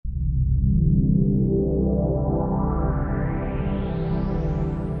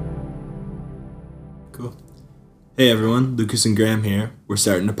Hey everyone, Lucas and Graham here. We're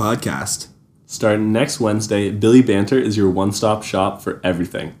starting a podcast. Starting next Wednesday, Billy Banter is your one-stop shop for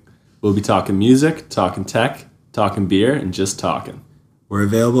everything. We'll be talking music, talking tech, talking beer, and just talking. We're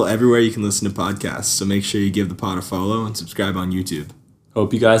available everywhere you can listen to podcasts, so make sure you give the pod a follow and subscribe on YouTube.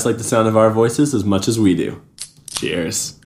 Hope you guys like the sound of our voices as much as we do. Cheers.